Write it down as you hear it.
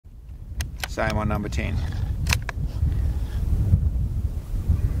Same on number 10.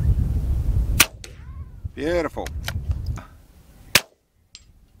 Beautiful.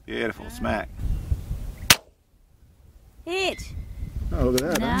 Beautiful smack. Hit. Oh, look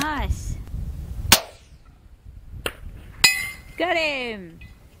at that. Nice. Got him.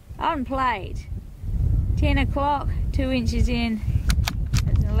 On plate. 10 o'clock, 2 inches in.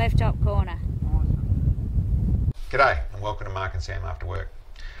 It's in the left top corner. G'day and welcome to Mark and Sam After Work.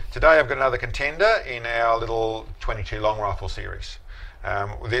 Today I've got another contender in our little 22 long rifle series.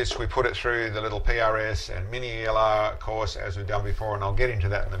 With this we put it through the little PRS and mini ELR course as we've done before, and I'll get into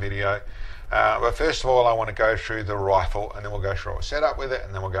that in the video. But first of all I want to go through the rifle, and then we'll go through our setup with it,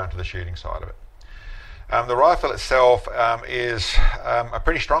 and then we'll go into the shooting side of it. The rifle itself is a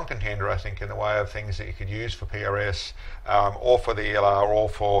pretty strong contender, I think, in the way of things that you could use for PRS or for the ELR or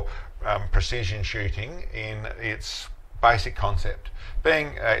for precision shooting in its basic concept.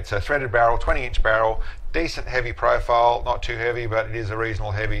 Being it's a threaded barrel, 20-inch barrel, decent heavy profile, not too heavy, but it is a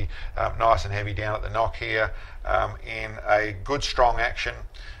reasonable heavy, nice and heavy down at the nock here, in a good strong action.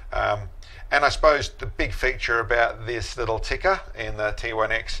 And I suppose the big feature about this little TIKKA in the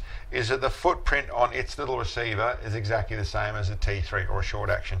T1X is that the footprint on its little receiver is exactly the same as a T3 or a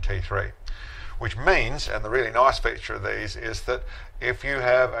short action T3. Which means, and the really nice feature of these is that if you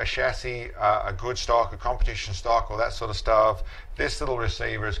have a chassis, a good stock, a competition stock or that sort of stuff, this little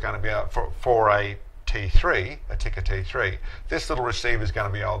receiver is going to be able, for a T3, a TIKKA T3, this little receiver is going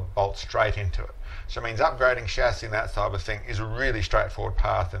to be able to bolt straight into it. So it means upgrading chassis and that type of thing is a really straightforward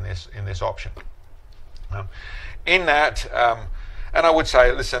path in this option. In that, and I would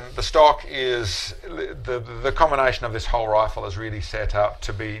say, listen, the stock is, the combination of this whole rifle is really set up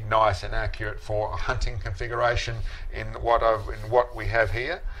to be nice and accurate for a hunting configuration in what we have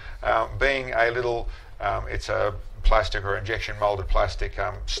here. Being a little, it's a plastic or injection molded plastic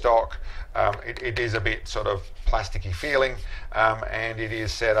stock, it is a bit sort of plasticky feeling, and it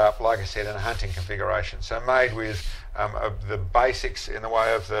is set up, like I said, in a hunting configuration. So made with the basics in the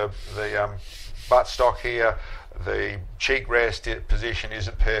way of the butt stock here. The cheek rest position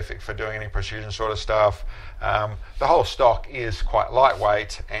isn't perfect for doing any precision sort of stuff. The whole stock is quite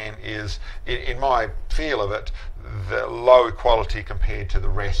lightweight and is, in my feel of it, the low quality compared to the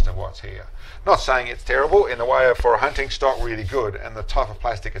rest of what's here. Not saying it's terrible, in the way of, for a hunting stock, really good, and the type of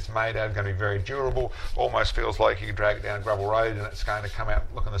plastic it's made out is going to be very durable. Almost feels like you can drag it down a gravel road and it's going to come out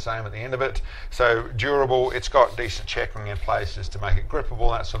looking the same at the end of it. So durable, it's got decent checking in places to make it grippable,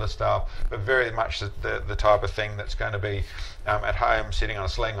 that sort of stuff, but very much the type of thing that's going to be at home sitting on a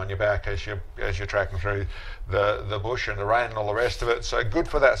sling on your back as you're tracking through the bush and the rain and all the rest of it. So good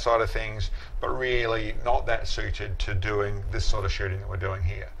for that side of things, but really not that suited to doing this sort of shooting that we're doing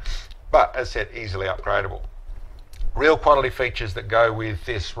here. But as I said, easily upgradable. Real quality features that go with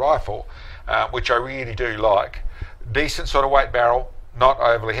this rifle, which I really do like. Decent sort of weight barrel, not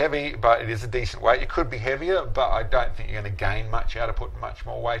overly heavy, but it is a decent weight. It could be heavier, but I don't think you're going to gain much out of putting much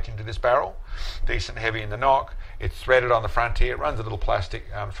more weight into this barrel. Decent heavy in the nock. It's threaded on the front here. It runs a little plastic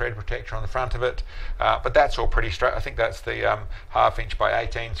thread protector on the front of it, but that's all pretty straight. I think that's the 1/2 inch by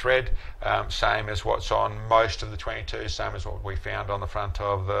 18 thread, same as what's on most of the 22, same as what we found on the front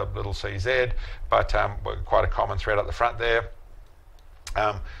of the little CZ, but quite a common thread up the front there.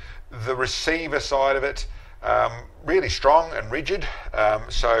 The receiver side of it, really strong and rigid,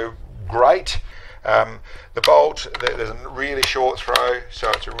 so great. The bolt, there's a really short throw,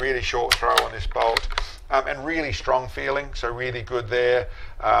 so it's a really short throw on this bolt, and really strong feeling, so really good there.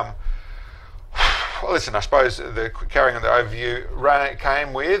 Well, listen, I suppose carrying on the overview,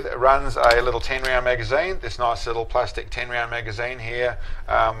 runs a little 10-round magazine, this nice little plastic 10-round magazine here,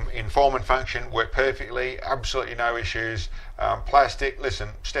 in form and function, work perfectly, absolutely no issues. Plastic,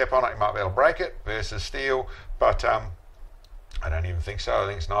 listen, step on it, you might be able to break it versus steel, but I don't even think so. I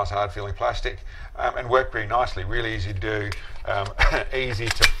think it's nice, hard-feeling plastic, and worked pretty nicely. Really easy to do, easy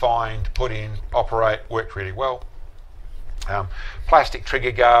to find, put in, operate. Worked really well. Plastic trigger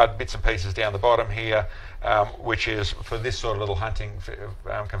guard, bits and pieces down the bottom here, which is for this sort of little hunting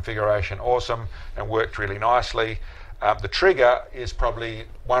configuration awesome, and worked really nicely. The trigger is probably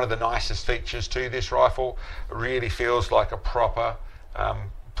one of the nicest features to this rifle. It really feels like a proper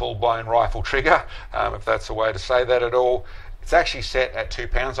full-blown rifle trigger, if that's the way to say that at all. It's actually set at 2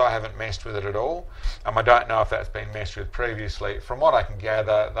 pounds. I haven't messed with it at all. I don't know if that's been messed with previously. From what I can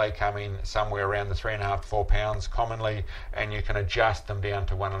gather, they come in somewhere around the 3.5 to 4 pounds commonly, and you can adjust them down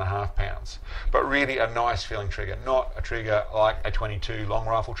to 1.5 pounds. But really a nice feeling trigger, not a trigger like a 22 long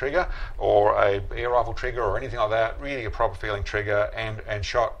rifle trigger or a air rifle trigger or anything like that. Really a proper feeling trigger, and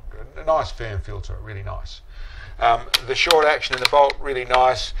shot, a nice firm feel to it, really nice. The short action in the bolt, really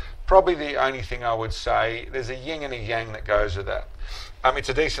nice. probably the only thing I would say. There's a yin and a yang that goes with that. It's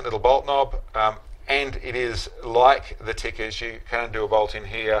a decent little bolt knob, and it is like the TIKKAs. You can do a bolt in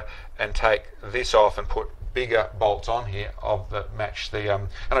here and take this off and put bigger bolts on here that match the and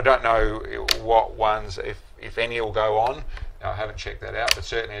I don't know what ones, if any, will go on. I haven't checked that out, but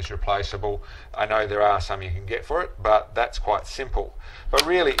certainly is replaceable. I know there are some you can get for it, but that's quite simple. But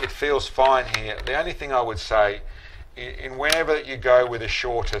really, it feels fine here. The only thing I would say, in whenever you go with a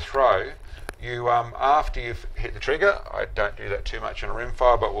shorter throw, you after you've hit the trigger, I don't do that too much in a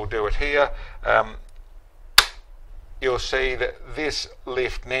rimfire, but we'll do it here. You'll see that this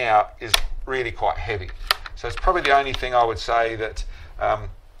lift now is really quite heavy. So it's probably the only thing I would say that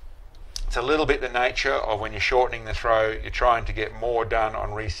it's a little bit the nature of when you're shortening the throw, you're trying to get more done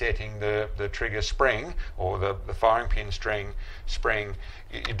on resetting the trigger spring or the firing pin spring.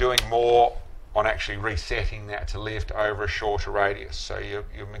 You're doing more on actually resetting that to lift over a shorter radius, so your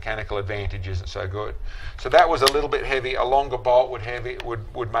mechanical advantage isn't so good. So that was a little bit heavy. A longer bolt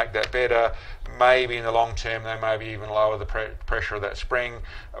would make that better. Maybe in the long term they maybe even lower the pressure of that spring.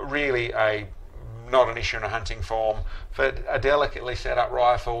 Really not an issue in a hunting form. For a delicately set up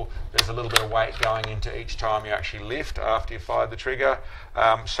rifle, there's a little bit of weight going into each time you actually lift after you fired the trigger.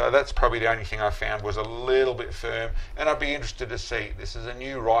 So that's probably the only thing I found was a little bit firm, and I'd be interested to see, this is a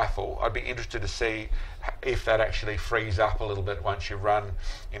new rifle, I'd be interested to see if that actually frees up a little bit once you've run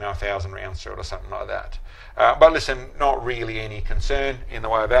 1,000 rounds through it or something like that. But listen, not really any concern in the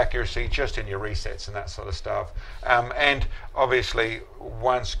way of accuracy, just in your resets and that sort of stuff. And obviously,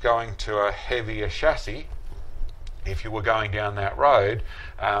 once going to a heavier chassis, if you were going down that road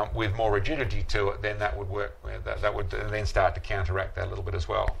with more rigidity to it, then that would work. That would then start to counteract that a little bit as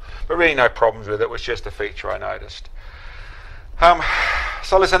well. But really no problems with it. It was just a feature I noticed.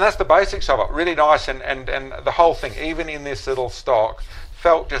 So listen, that's the basics of it. Really nice, and the whole thing, even in this little stock,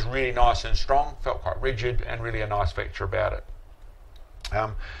 felt just really nice and strong, felt quite rigid, and really a nice feature about it.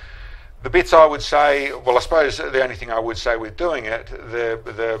 The bits I would say, well, I suppose the only thing I would say with doing it,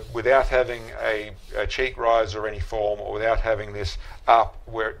 without having a cheek rise or any form, or without having this up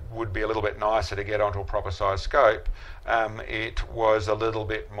where it would be a little bit nicer to get onto a proper size scope, it was a little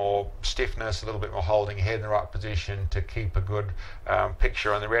bit more stiffness, a little bit more holding your head in the right position to keep a good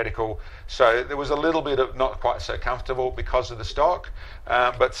picture on the reticle. So there was a little bit of not quite so comfortable because of the stock,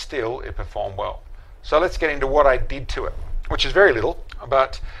 but still it performed well. So let's get into what I did to it, which is very little,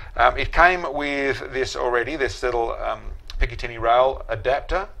 but it came with this already, this little Picatinny rail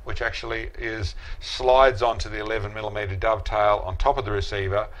adapter, which actually slides onto the 11mm dovetail on top of the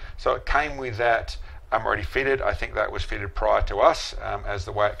receiver. So it came with that already fitted. I think that was fitted prior to us, as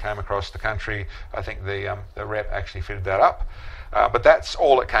the way it came across the country. I think the rep actually fitted that up, but that's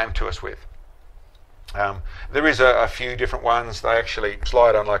all it came to us with. There is a few different ones. They actually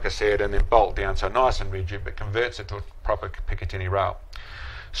slide on, like I said, and then bolt down, so nice and rigid, but converts it to a proper Picatinny rail.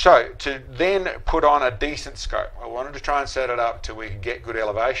 So to then put on a decent scope, I wanted to try and set it up to we could get good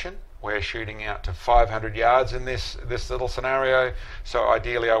elevation. We're shooting out to 500 yards in this little scenario, so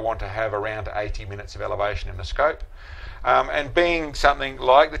ideally I want to have around 80 minutes of elevation in the scope. And being something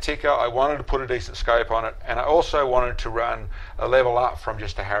like the TIKKA, I wanted to put a decent scope on it, and I also wanted to run a level up from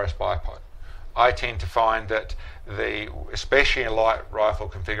just a Harris bipod. I tend to find that especially in a light rifle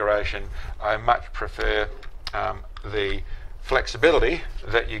configuration, I much prefer the flexibility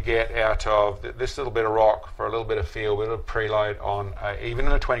that you get out of this little bit of rock for a little bit of feel, a bit of preload on even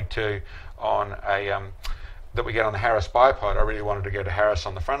in a 22 on that we get on the Harris bipod. I really wanted to get a Harris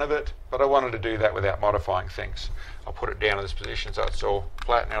on the front of it, but I wanted to do that without modifying things. I'll put it down in this position so it's all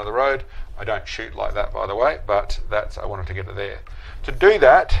flat and out of the road. I don't shoot like that, by the way, but I wanted to get it there. To do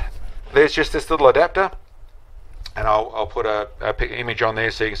that, there's just this little adapter, and I'll put a image on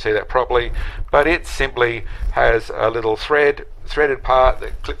there so you can see that properly, but it simply has a little threaded part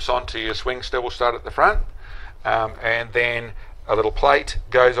that clips onto your swing swivel stud at the front, and then a little plate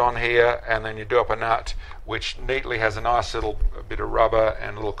goes on here, and then you do up a nut which neatly has a nice little bit of rubber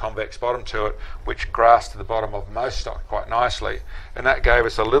and a little convex bottom to it, which grasps to the bottom of most stock quite nicely, and that gave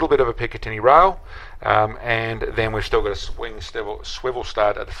us a little bit of a Picatinny rail, and then we've still got a swing swivel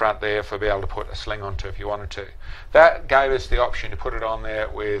stud at the front there for being able to put a sling onto if you wanted to. That gave us the option to put it on there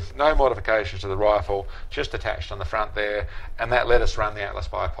with no modifications to the rifle, just attached on the front there, and that let us run the Atlas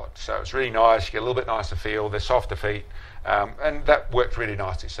bipod. So it's really nice, you get a little bit nicer feel, they're softer feet, and that worked really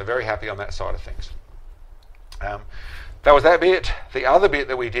nicely, so very happy on that side of things. That was that bit. The other bit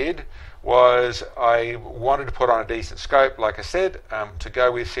that we did was I wanted to put on a decent scope, like I said, to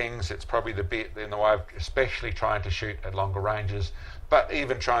go with things. It's probably the bit in the way of especially trying to shoot at longer ranges, but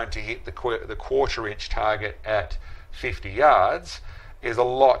even trying to hit the 1/4 inch target at 50 yards, is a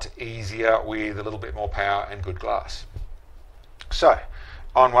lot easier with a little bit more power and good glass. So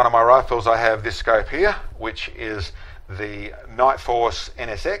on one of my rifles I have this scope here, which is the Night Force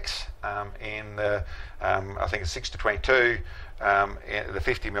NSX in the I think it's 6-22, the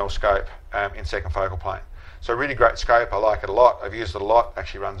 50mm scope in second focal plane. So really great scope, I like it a lot, I've used it a lot,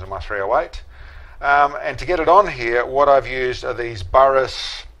 actually runs on my 308. And to get it on here, what I've used are these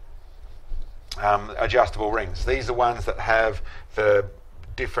Burris adjustable rings. These are ones that have the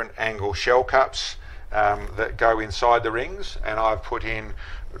different angle shell cups that go inside the rings, and I've put in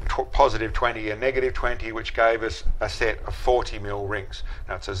positive 20 and negative 20, which gave us a set of 40mm rings.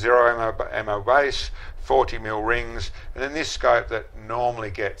 Now it's a 0 ammo base, 40mm rings, and then this scope that normally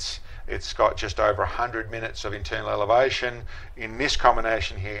gets, it's got just over 100 minutes of internal elevation. In this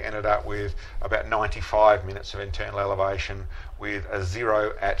combination here ended up with about 95 minutes of internal elevation with a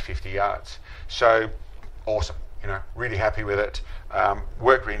 0 at 50 yards. So awesome, you know, really happy with it.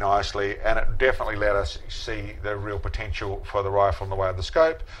 Worked really nicely, and it definitely let us see the real potential for the rifle in the way of the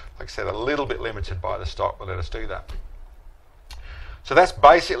scope. Like I said, a little bit limited by the stock, but let us do that. So that's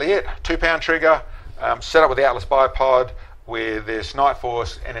basically it. 2-pound trigger, set up with the Atlas bipod with this Night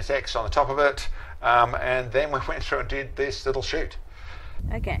Force NSX on the top of it, and then we went through and did this little shoot.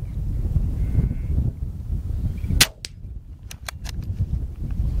 Okay.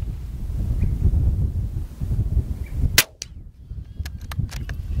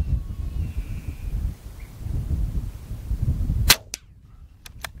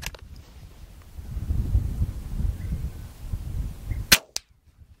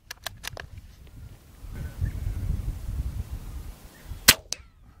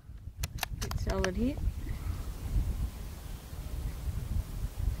 Solid hit.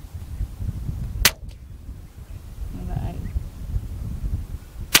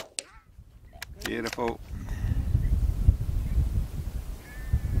 Beautiful.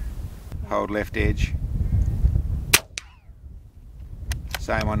 Hold left edge.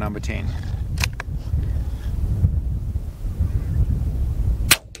 Same on number 10.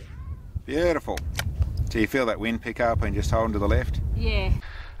 Beautiful. Do you feel that wind pick up and just holding to the left? Yeah.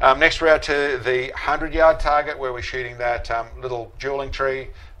 Next we're out to the 100-yard target where we're shooting that little dueling tree.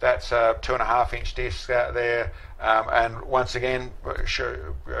 That's a 2.5-inch disc out there, and once again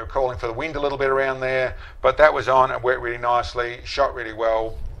calling for the wind a little bit around there, but that was on and worked really nicely, shot really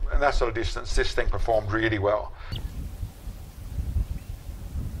well, and that sort of distance this thing performed really well.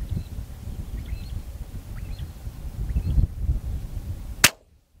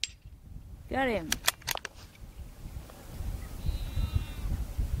 Got him.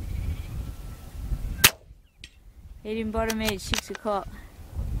 Hit him bottom edge, 6 o'clock.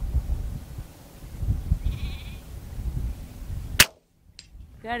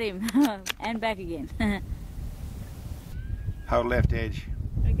 Got him. And back again. Hold left edge.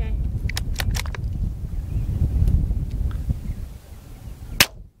 Okay.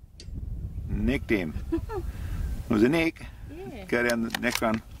 Nicked him. It was a nick. Yeah. Go down the next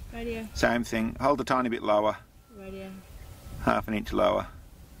one. Radio. Same thing. Hold a tiny bit lower. Radio. 1/2 inch lower.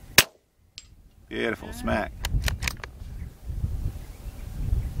 Beautiful. Smack.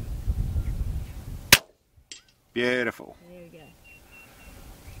 Beautiful. There we go.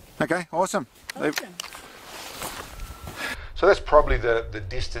 Okay, awesome. Awesome. So that's probably the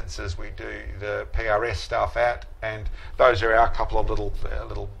distances we do the PRS stuff at, and those are our couple of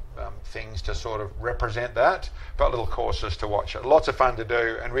little things to sort of represent that, but little courses to watch it. Lots of fun to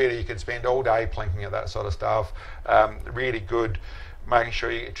do, and really you can spend all day plinking at that sort of stuff. Really good, making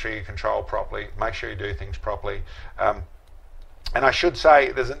sure you get trigger control properly, make sure you do things properly. And I should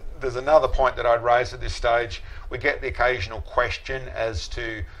say, there's another point that I'd raise at this stage. We get the occasional question as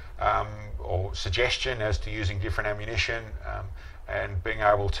to, or suggestion as to using different ammunition and being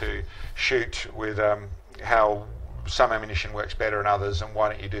able to shoot with how some ammunition works better than others, and why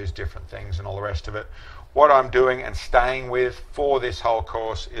don't you do different things and all the rest of it. What I'm doing and staying with for this whole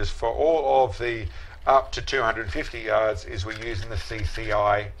course is for all of the up to 250 yards is we're using the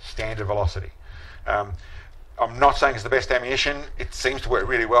CCI standard velocity. I'm not saying it's the best ammunition. It seems to work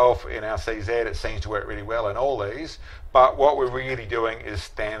really well in our CZ. It seems to work really well in all these. But what we're really doing is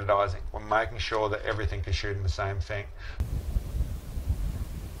standardizing. We're making sure that everything is shooting the same thing.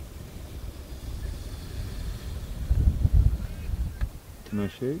 Can I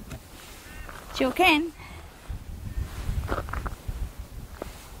shoot? Sure can.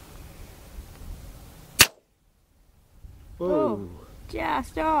 Whoa. Oh,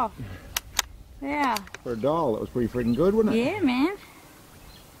 just off. Yeah. For a doll, that was pretty freaking good, wasn't it? Yeah, man.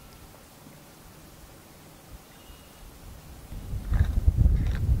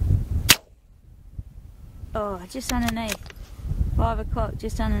 Oh, just underneath. 5 o'clock,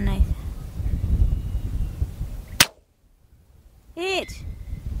 just underneath. Hit!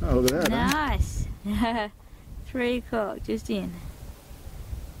 Oh, look at that. Nice. 3 o'clock, just in.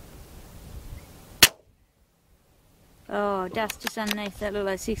 Oh, dust just underneath. That looked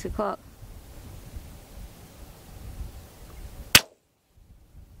like 6 o'clock.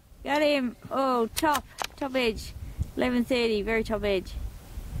 Got him. Oh, top edge. 11:30, very top edge.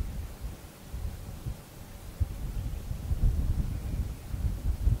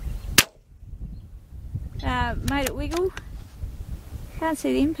 Made it wiggle. Can't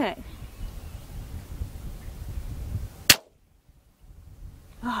see the impact.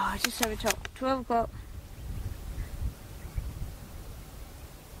 Oh, just over top. 12 o'clock.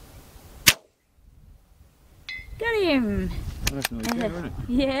 Got him. Definitely good, isn't it?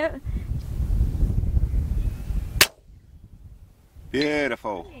 Yeah.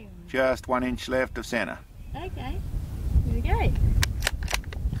 Beautiful. Just 1 inch left of centre. Okay. Here we go. I'll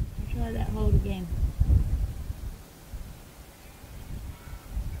try that hold again.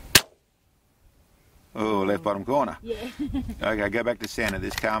 Oh, left bottom corner. Yeah. Okay, go back to centre.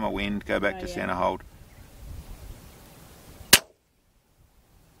 There's calmer wind. Go back to centre hold.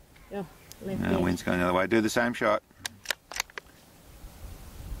 Oh, left No, edge. wind's going the other way. Do the same shot.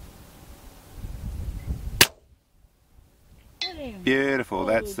 Got him. Beautiful. Oh,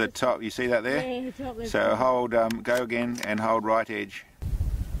 That's the just- top. You see that there? Yeah, top left So corner. hold, go again and hold right edge.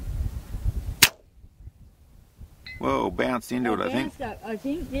 Whoa, bounced into it, I think. Bounced up, I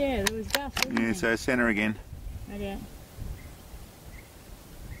think, yeah, there was dust, wasn't Yeah, there? so centre again. Right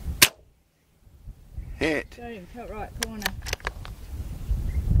out. Hit. Got him, top right corner.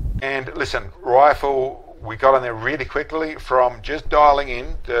 And listen, rifle, we got on there really quickly from just dialing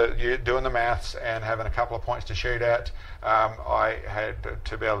in, doing the maths and having a couple of points to shoot at. I had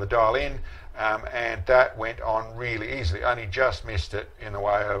to be able to dial in, and that went on really easily. Only just missed it in the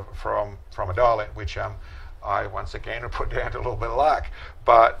way of from a dial in, which I once again would put down to a little bit of luck.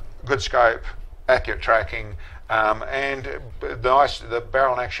 But good scope, accurate tracking, and the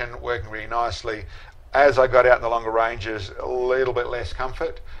barrel in action working really nicely. As I got out in the longer ranges, a little bit less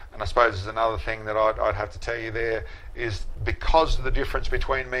comfort. And I suppose there's another thing that I'd have to tell you there is because of the difference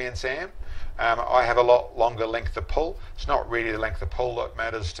between me and Sam, I have a lot longer length of pull. It's not really the length of pull that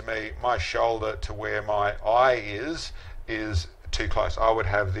matters to me. My shoulder to where my eye is too close. I would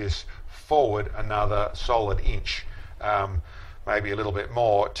have this forward another solid inch, maybe a little bit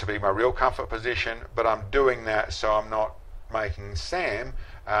more to be my real comfort position, but I'm doing that so I'm not making Sam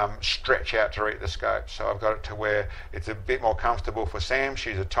stretch out to reach the scope. So I've got it to where it's a bit more comfortable for Sam.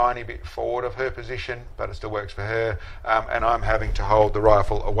 She's a tiny bit forward of her position, but it still works for her, and I'm having to hold the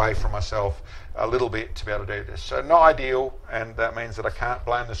rifle away from myself a little bit to be able to do this. So not ideal, and that means that I can't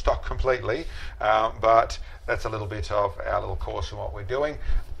blame the stock completely, but that's a little bit of our little course and what we're doing,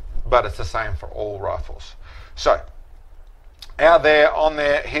 but it's the same for all rifles. So out there, on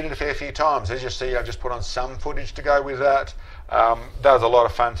there, hit it a fair few times. As you see, I've just put on some footage to go with that. That was a lot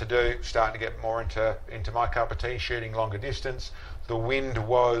of fun to do, starting to get more into my cup of tea, shooting longer distance. The wind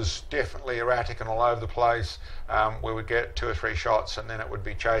was definitely erratic and all over the place. We would get 2 or 3 shots and then it would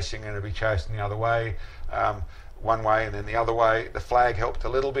be chasing, and it would be chasing the other way, one way and then the other way. The flag helped a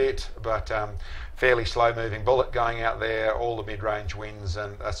little bit, but fairly slow moving bullet going out there. All the mid-range winds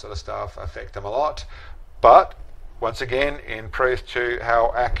and that sort of stuff affect them a lot. But once again, in proof to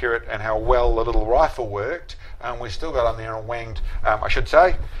how accurate and how well the little rifle worked, we still got on there and wanged, I should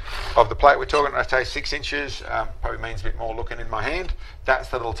say, of the plate we're talking, I say 6 inches, probably means a bit more looking in my hand. That's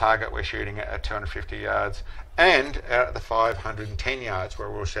the little target we're shooting at 250 yards and out at the 510 yards where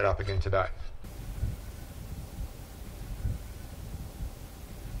we'll set up again today.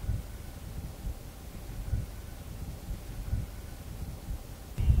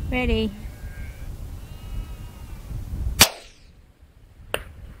 Ready.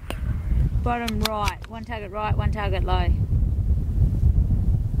 Bottom right, one target right, one target low.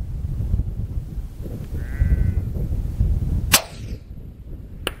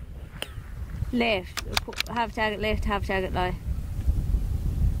 Left, half target left, half target low.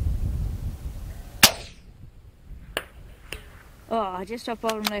 Oh, just off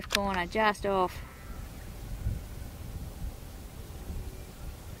bottom left corner, just off.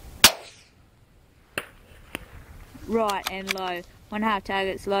 Right and low. One half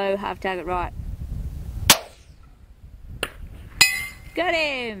target's low, half target right. Got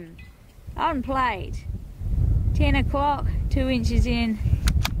him! On plate. 10 o'clock, 2 inches in.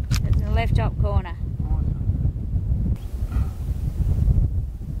 That's in the left top corner.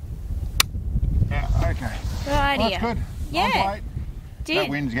 Yeah, okay. Good idea. That's good. Yeah. On plate. That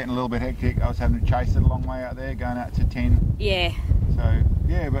wind's getting a little bit hectic. I was having to chase it a long way out there, going out to 10. Yeah. So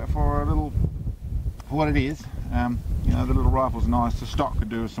yeah, but for what it is, you know, the little rifle's nice. The stock could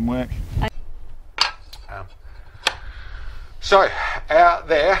do some work. So out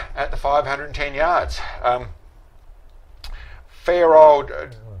there at the 510 yards, fair old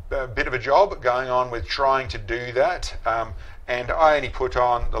bit of a job going on with trying to do that, and I only put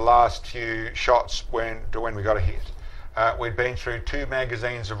on the last few shots when we got a hit. We'd been through 2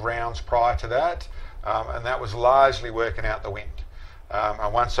 magazines of rounds prior to that, and that was largely working out the wind.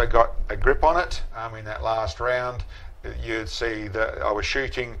 And once I got a grip on it in that last round, you'd see that I was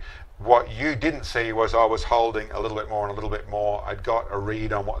shooting. What you didn't see was I was holding a little bit more and a little bit more. I'd got a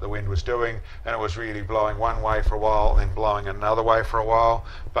read on what the wind was doing, and it was really blowing one way for a while and then blowing another way for a while.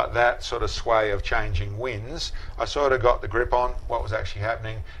 But that sort of sway of changing winds, I sort of got the grip on what was actually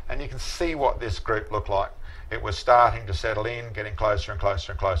happening, and you can see what this group looked like. It was starting to settle in, getting closer and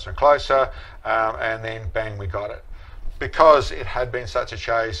closer and closer and closer, and then bang, we got it. Because it had been such a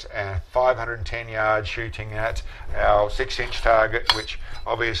chase, 510 yards shooting at our 6-inch target, which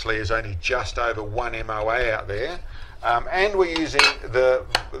obviously is only just over 1 MOA out there, and we're using the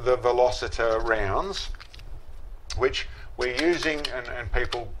Velociter rounds, which we're using, and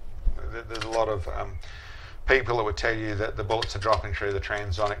people, there's a lot of people that would tell you that the bullets are dropping through the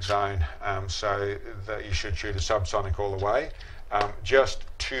transonic zone, so that you should shoot a subsonic all the way. Just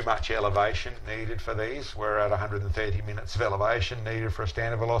too much elevation needed for these. We're at 130 minutes of elevation needed for a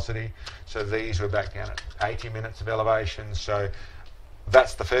standard velocity, so these were back down at 80 minutes of elevation, so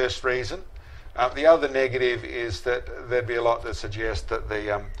that's the first reason. The other negative is that there'd be a lot that suggests that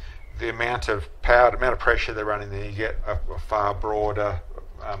the amount of power, the amount of pressure they're running there, you get a far broader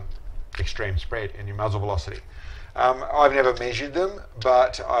extreme spread in your muzzle velocity. I've never measured them,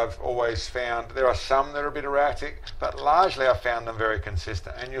 but I've always found there are some that are a bit erratic, but largely I've found them very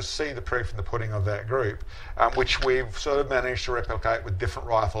consistent, and you'll see the proof in the pudding of that group, which we've sort of managed to replicate with different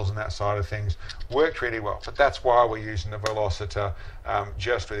rifles and that side of things. Worked really well, but that's why we're using the Velociter,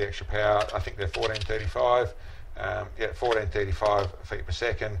 just with the extra power. I think they're 1435. 1435 feet per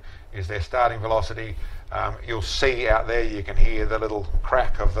second is their starting velocity. You'll see out there, you can hear the little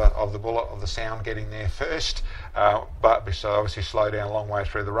crack of the bullet, of the sound getting there first, but so obviously slow down a long way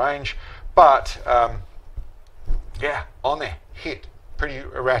through the range. But yeah, on there, hit. Pretty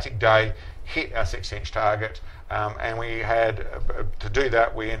erratic day, hit our 6-inch target, and we had, to do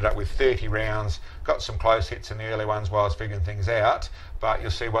that, we ended up with 30 rounds, got some close hits in the early ones while I was figuring things out, but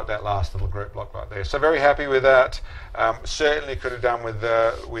you'll see what that last little group looked like there. So very happy with that. Certainly could have done with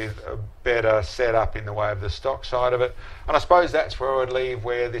a better setup in the way of the stock side of it, and I suppose that's where I would leave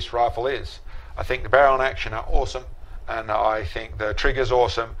where this rifle is. I think the barrel and action are awesome, and I think the trigger's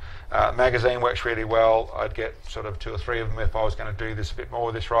awesome. Magazine works really well. I'd get sort of 2 or 3 of them if I was going to do this a bit more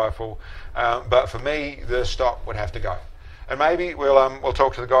with this rifle. But for me, the stock would have to go. And maybe we'll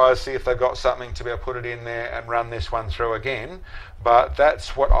talk to the guys, see if they've got something to be able to put it in there and run this one through again. But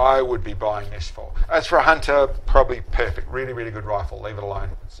that's what I would be buying this for. As for a hunter, probably perfect. Really, really good rifle. Leave it alone.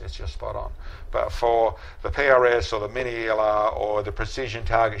 It's just spot on. But for the PRS or the mini ELR or the precision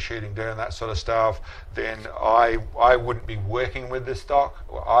target shooting, doing that sort of stuff, then I wouldn't be working with this stock.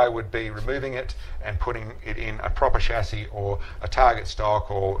 I would be removing it and putting it in a proper chassis or a target stock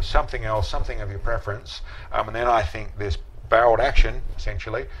or something else, something of your preference. And then I think this barreled action,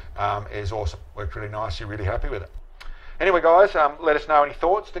 essentially, is awesome. Worked really nicely, really happy with it. Anyway, guys, let us know any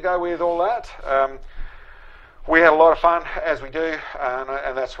thoughts to go with all that. We had a lot of fun, as we do,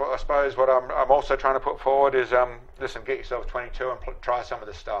 and that's what I suppose what I'm also trying to put forward is, listen, get yourself 22 and try some of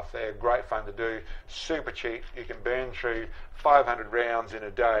this stuff. They're great fun to do, super cheap. You can burn through 500 rounds in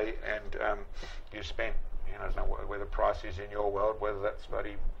a day, and you spend, I don't know where the price is in your world, whether that's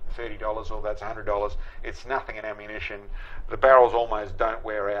bloody $30 or that's $100. It's nothing in ammunition. The barrels almost don't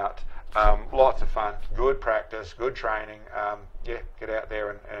wear out. Lots of fun, good practice, good training. Yeah, get out there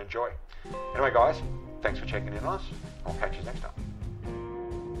and enjoy. Anyway, guys, thanks for checking in on us. I'll catch you next time.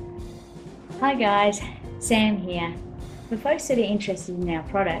 Hi guys, Sam here. For folks that are interested in our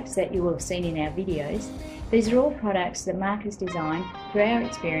products that you will have seen in our videos, these are all products that Mark has designed through our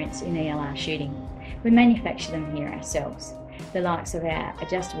experience in ELR shooting. We manufacture them here ourselves. The likes of our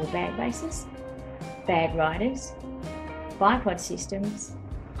adjustable bag bases, bag riders, bipod systems,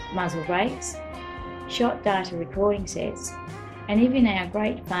 muzzle brakes, shot data recording sets, and even our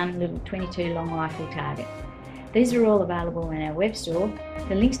great fun little 22 long rifle target. These are all available in our web store,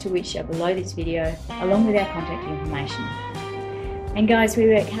 the links to which are below this video, along with our contact information. And guys, we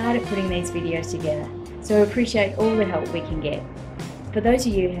work hard at putting these videos together, so we appreciate all the help we can get. For those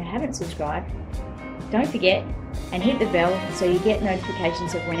of you who haven't subscribed, don't forget and hit the bell so you get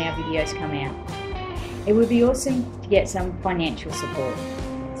notifications of when our videos come out. It would be awesome to get some financial support.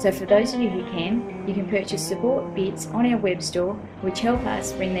 So for those of you who can, you can purchase support bits on our web store, which help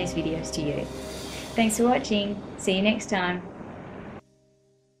us bring these videos to you. Thanks for watching. See you next time.